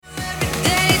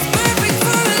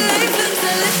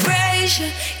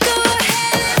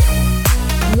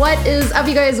What is up,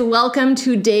 you guys? Welcome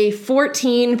to day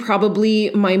 14, probably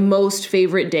my most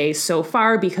favorite day so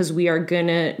far because we are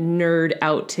gonna nerd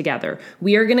out together.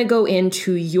 We are gonna go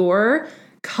into your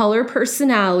color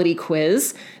personality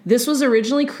quiz. This was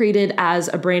originally created as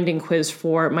a branding quiz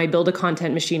for my Build a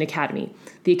Content Machine Academy.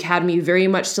 The Academy very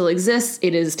much still exists.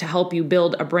 It is to help you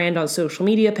build a brand on social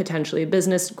media, potentially a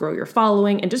business, grow your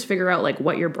following, and just figure out like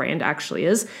what your brand actually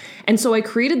is. And so I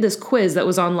created this quiz that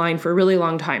was online for a really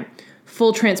long time.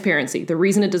 Full transparency. The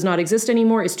reason it does not exist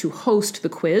anymore is to host the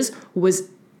quiz was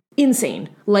insane,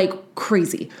 like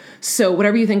crazy. So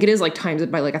whatever you think it is, like times it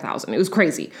by like 1,000. It was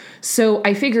crazy. So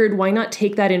I figured why not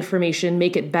take that information,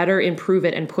 make it better, improve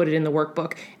it, and put it in the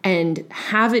workbook and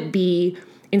have it be,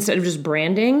 instead of just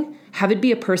branding, have it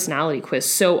be a personality quiz.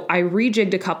 So I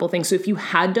rejigged a couple things. So if you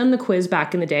had done the quiz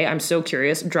back in the day, I'm so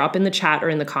curious, drop in the chat or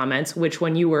in the comments which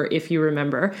one you were, if you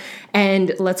remember.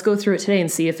 And let's go through it today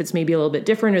and see if it's maybe a little bit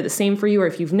different or the same for you, or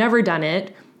if you've never done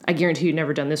it. I guarantee you've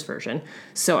never done this version.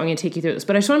 So I'm going to take you through this.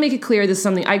 But I just want to make it clear this is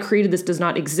something I created. This does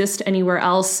not exist anywhere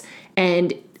else.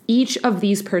 And each of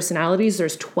these personalities,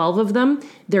 there's 12 of them.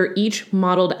 They're each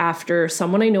modeled after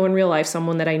someone I know in real life,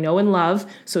 someone that I know and love.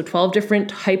 So 12 different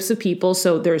types of people.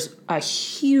 So there's a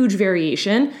huge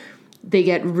variation. They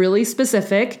get really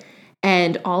specific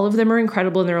and all of them are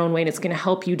incredible in their own way. And it's going to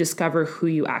help you discover who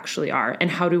you actually are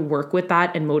and how to work with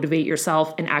that and motivate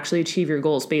yourself and actually achieve your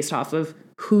goals based off of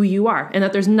who you are and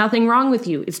that there's nothing wrong with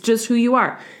you. It's just who you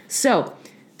are. So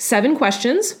 7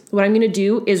 questions. What I'm going to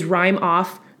do is rhyme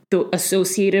off the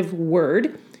associative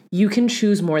word. You can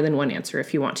choose more than one answer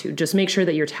if you want to. Just make sure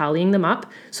that you're tallying them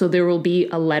up. So there will be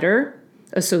a letter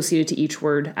associated to each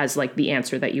word as like the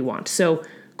answer that you want. So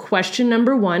question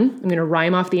number 1, I'm going to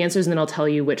rhyme off the answers and then I'll tell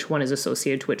you which one is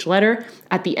associated to which letter.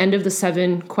 At the end of the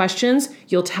 7 questions,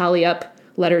 you'll tally up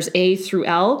letters A through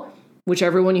L,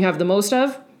 whichever one you have the most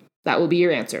of. That will be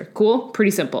your answer. Cool?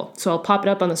 Pretty simple. So I'll pop it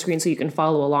up on the screen so you can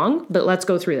follow along, but let's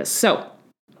go through this. So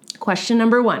question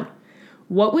number 1.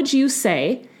 What would you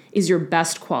say is your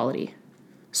best quality?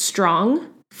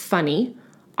 Strong, funny,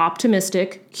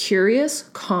 optimistic, curious,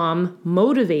 calm,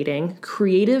 motivating,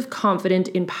 creative, confident,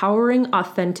 empowering,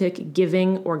 authentic,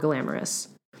 giving, or glamorous?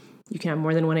 You can have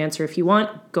more than one answer if you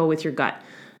want. Go with your gut.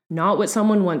 Not what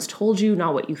someone once told you,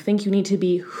 not what you think you need to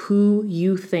be, who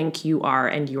you think you are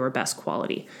and your best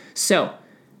quality. So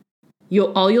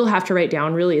all you'll have to write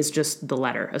down really is just the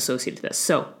letter associated to this.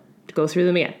 So to go through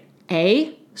them again.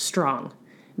 A, strong.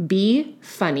 B,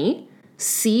 funny.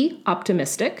 C,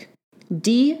 optimistic.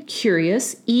 D,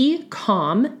 curious. E,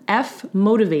 calm. F,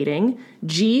 motivating.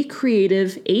 G,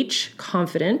 creative. H,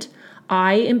 confident.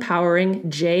 I, empowering.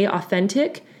 J,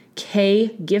 authentic.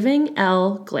 K, giving.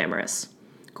 L, glamorous.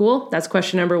 Cool? That's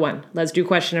question number 1. Let's do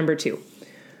question number 2.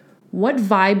 What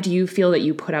vibe do you feel that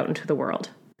you put out into the world?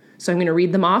 So I'm going to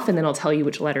read them off and then I'll tell you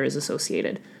which letter is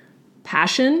associated.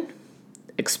 Passion,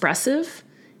 expressive,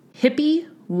 hippie,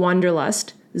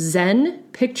 wanderlust, zen,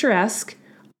 picturesque,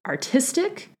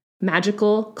 artistic,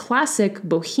 magical, classic,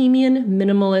 bohemian,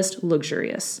 minimalist,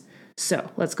 luxurious. So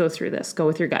let's go through this. Go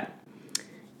with your gut.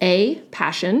 A,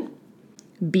 passion.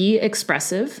 B,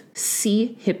 expressive.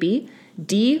 C, hippie.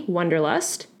 D,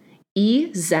 wanderlust.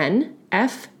 E, zen.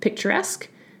 F, picturesque.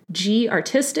 G,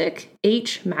 artistic.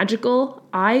 H, magical.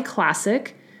 I,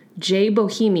 classic. J,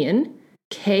 bohemian.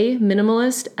 K,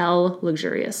 minimalist. L,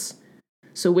 luxurious.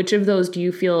 So which of those do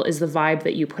you feel is the vibe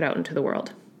that you put out into the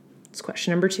world? It's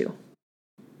question number 2.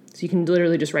 So you can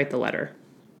literally just write the letter.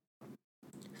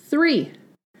 3,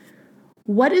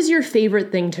 what is your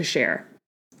favorite thing to share?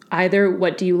 Either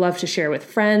what do you love to share with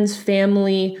friends,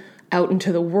 family, out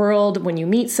into the world, when you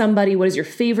meet somebody, what is your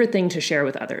favorite thing to share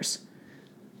with others?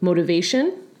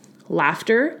 Motivation,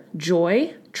 laughter,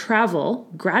 joy,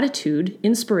 travel, gratitude,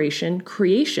 inspiration,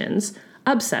 creations,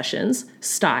 obsessions,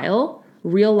 style,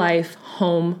 real life,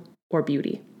 home, or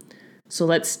beauty. So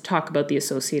let's talk about the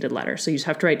associated letter. So you just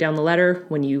have to write down the letter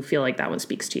when you feel like that one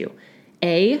speaks to you.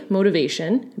 A,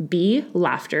 motivation. B,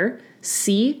 laughter.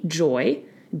 C, joy.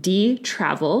 D,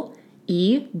 travel.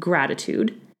 E,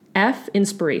 gratitude. F,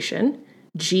 inspiration.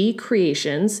 G,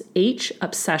 creations. H,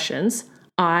 obsessions.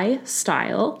 I,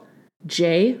 style.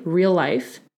 J, real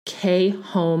life. K,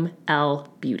 home.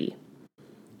 L, beauty.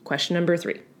 Question number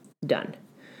 3. Done.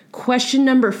 Question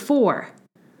number 4.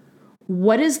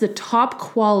 What is the top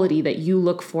quality that you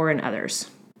look for in others?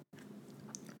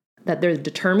 That they're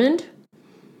determined,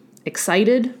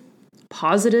 excited,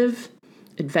 positive,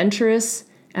 adventurous,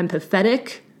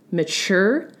 empathetic,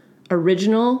 mature,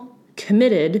 original,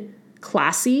 committed,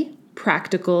 classy,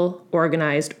 practical,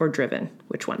 organized, or driven.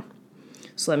 Which one?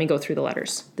 So let me go through the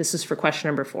letters. This is for question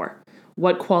number 4.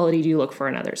 What quality do you look for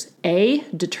in others? A,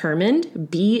 determined,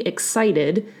 B,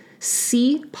 excited,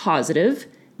 C, positive,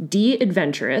 D,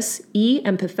 adventurous, E,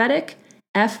 empathetic,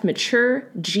 F, mature,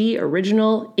 G,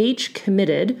 original, H,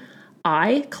 committed,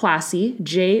 I, classy,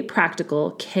 J,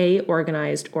 practical, K,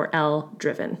 organized, or L,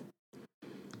 driven.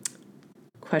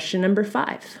 Question number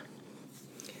 5.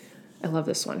 I love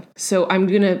this one. So I'm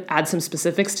going to add some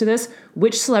specifics to this.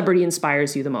 Which celebrity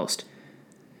inspires you the most?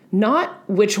 Not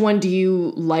which one do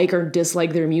you like or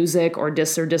dislike their music or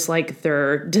dislike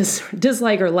their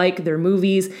dislike or like their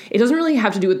movies. It doesn't really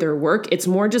have to do with their work. It's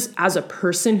more just as a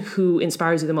person who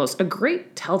inspires you the most. A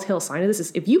great telltale sign of this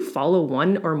is if you follow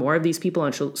one or more of these people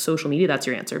on social media, that's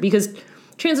your answer, because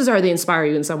chances are they inspire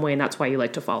you in some way and that's why you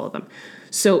like to follow them.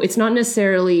 So it's not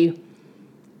necessarily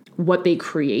what they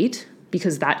create,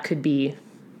 because that could be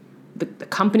the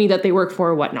company that they work for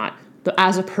or whatnot. But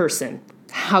as a person,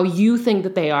 how you think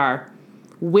that they are,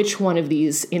 which one of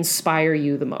these inspire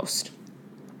you the most?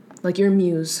 Like your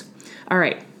muse. All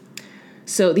right.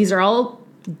 So these are all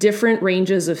different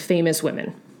ranges of famous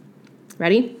women.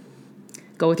 Ready?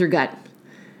 Go with your gut.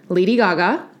 Lady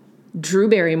Gaga, Drew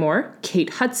Barrymore,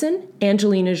 Kate Hudson,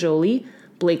 Angelina Jolie,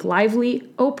 Blake Lively,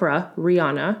 Oprah,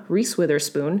 Rihanna, Reese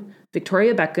Witherspoon,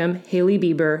 Victoria Beckham, Hailey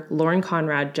Bieber, Lauren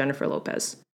Conrad, Jennifer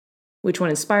Lopez. Which one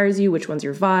inspires you? Which one's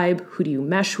your vibe? Who do you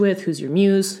mesh with? Who's your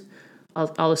muse?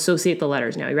 I'll associate the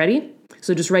letters now. You ready?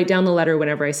 So just write down the letter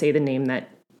whenever I say the name that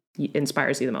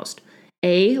inspires you the most.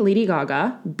 A, Lady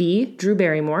Gaga. B, Drew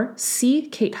Barrymore. C,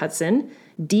 Kate Hudson.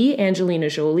 D, Angelina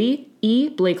Jolie. E,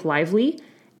 Blake Lively.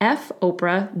 F,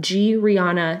 Oprah. G,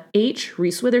 Rihanna. H,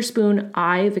 Reese Witherspoon.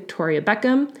 I, Victoria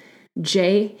Beckham.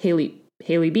 J, Hailey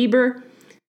Bieber.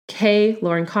 K,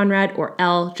 Lauren Conrad, or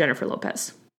L, Jennifer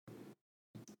Lopez.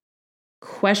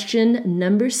 Question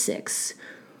number 6.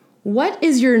 What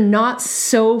is your not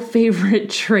so favorite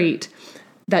trait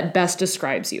that best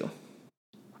describes you?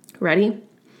 Ready?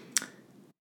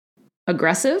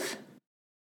 Aggressive,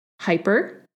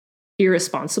 hyper,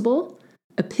 irresponsible,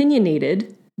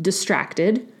 opinionated,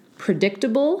 distracted,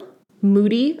 predictable,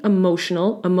 moody,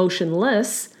 emotional,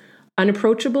 emotionless,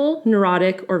 unapproachable,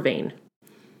 neurotic, or vain.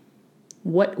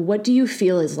 What do you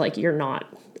feel is like you're not?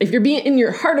 If you're being in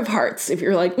your heart of hearts, if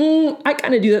you're like, I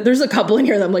kind of do that. There's a couple in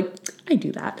here that I'm like, I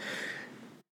do that.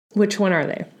 Which one are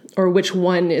they? Or which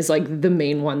one is like the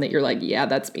main one that you're like, yeah,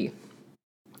 that's me.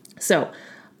 So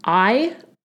A,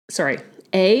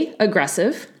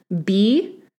 aggressive,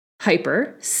 B,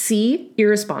 hyper, C,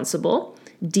 irresponsible,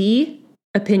 D,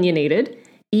 opinionated,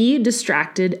 E,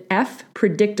 distracted, F,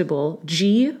 predictable,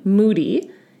 G,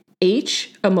 moody,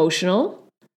 H, emotional,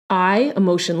 I,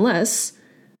 emotionless,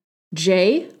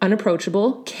 J,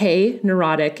 unapproachable, K,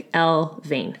 neurotic, L,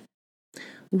 vain.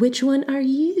 Which one are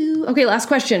you? Okay, last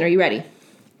question. Are you ready?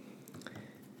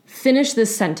 Finish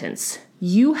this sentence.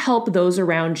 You help those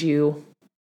around you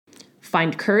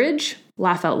find courage,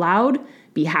 laugh out loud,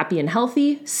 be happy and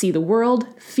healthy, see the world,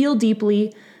 feel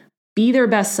deeply, be their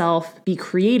best self, be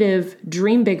creative,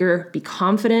 dream bigger, be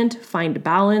confident, find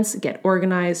balance, get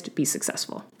organized, be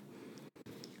successful.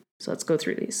 So let's go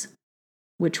through these.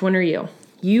 Which one are you?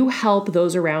 You help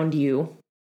those around you.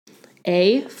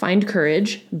 A, find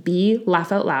courage. B,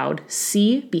 laugh out loud.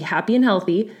 C, be happy and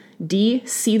healthy. D,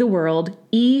 see the world.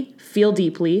 E, feel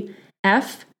deeply.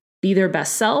 F, be their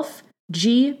best self.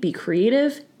 G, be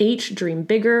creative. H, dream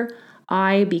bigger.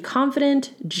 I, be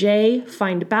confident. J,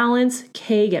 find balance.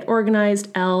 K, get organized.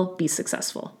 L, be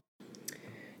successful.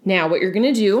 Now, what you're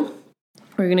going to do,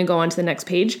 we're going to go on to the next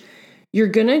page. You're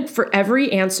going to, for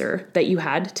every answer that you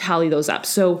had, tally those up.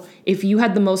 So if you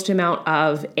had the most amount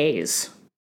of A's,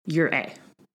 you're A.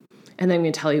 And then I'm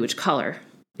going to tell you which color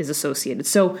is associated.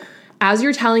 So as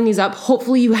you're tallying these up,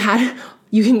 hopefully you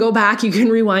can go back, you can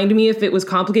rewind me if it was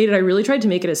complicated. I really tried to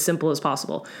make it as simple as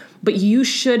possible. But you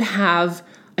should have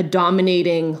a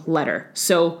dominating letter.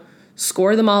 So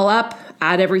score them all up,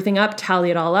 add everything up, tally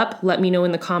it all up. Let me know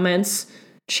in the comments,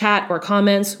 chat or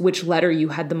comments, which letter you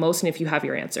had the most and if you have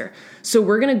your answer. So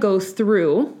we're going to go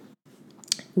through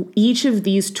each of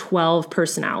these 12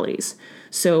 personalities.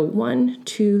 So 1,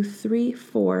 2, 3,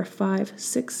 4, 5,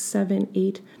 6, 7,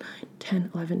 8, 9,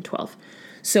 10, 11, 12.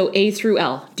 So A through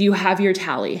L, do you have your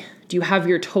tally? Do you have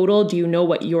your total? Do you know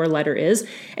what your letter is?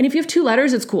 And if you have 2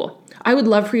 letters, it's cool. I would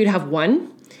love for you to have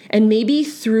 1. And maybe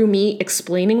through me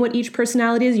explaining what each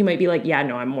personality is, you might be like, yeah,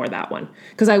 no, I'm more that one.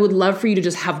 Because I would love for you to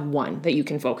just have 1 that you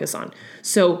can focus on.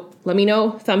 So let me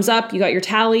know, thumbs up, you got your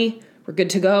tally, we're good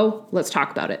to go, let's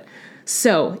talk about it.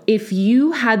 So if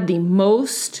you had the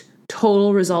most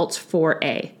total results for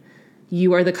A,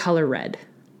 you are the color red.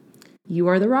 You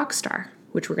are the rock star,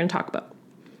 which we're going to talk about.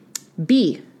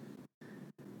 B,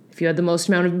 if If you had the most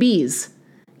amount of B's,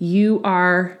 you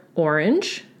are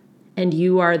orange and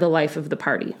you are the life of the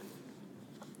party.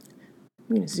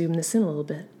 I'm going to zoom this in a little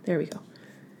bit. There we go.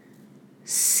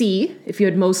 C, if you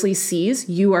had mostly C's,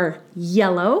 you are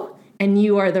yellow and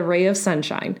you are the ray of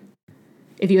sunshine.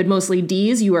 If you had mostly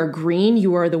D's, you are green,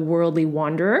 you are the worldly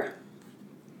wanderer.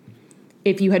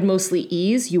 If you had mostly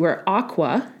E's, you are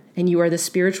aqua and you are the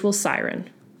spiritual siren.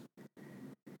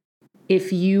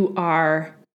 If you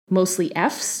are mostly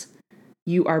F's,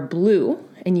 you are blue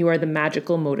and you are the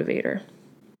magical motivator.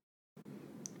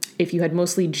 If you had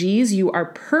mostly G's, you are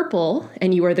purple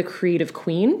and you are the creative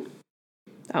queen.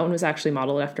 That one was actually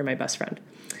modeled after my best friend.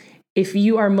 If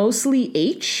you are mostly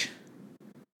H,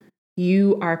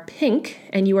 you are pink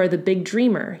and you are the big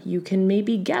dreamer. You can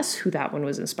maybe guess who that one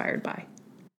was inspired by.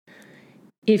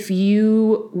 If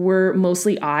you were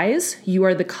mostly I's, you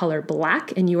are the color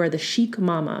black and you are the chic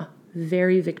mama.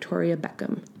 Very Victoria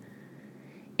Beckham.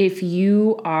 If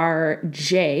you are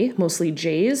J, mostly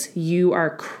J's, you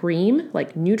are cream,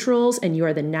 like neutrals, and you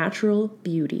are the natural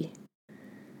beauty.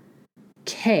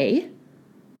 K,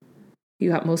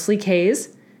 you got mostly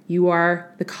K's, you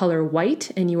are the color white,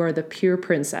 and you are the pure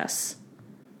princess.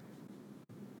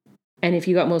 And if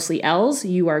you got mostly L's,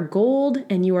 you are gold,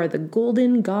 and you are the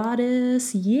golden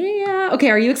goddess. Yeah.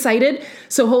 Okay, are you excited?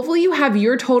 So hopefully you have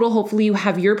your total, hopefully you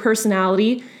have your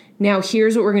personality. Now,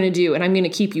 here's what we're going to do, and I'm going to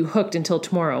keep you hooked until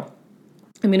tomorrow.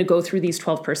 I'm going to go through these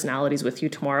 12 personalities with you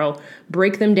tomorrow,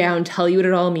 break them down, tell you what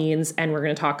it all means, and we're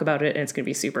going to talk about it, and it's going to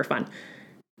be super fun.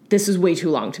 This is way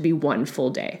too long to be one full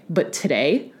day, but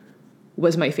today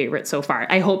was my favorite so far.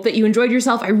 I hope that you enjoyed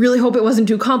yourself. I really hope it wasn't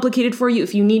too complicated for you.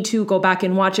 If you need to, go back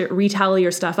and watch it, retally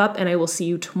your stuff up, and I will see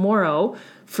you tomorrow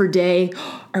for day,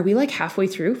 are we like halfway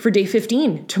through? For day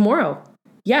 15, tomorrow.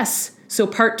 Yes, so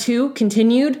part 2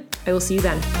 continued. I will see you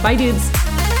then. Bye, dudes.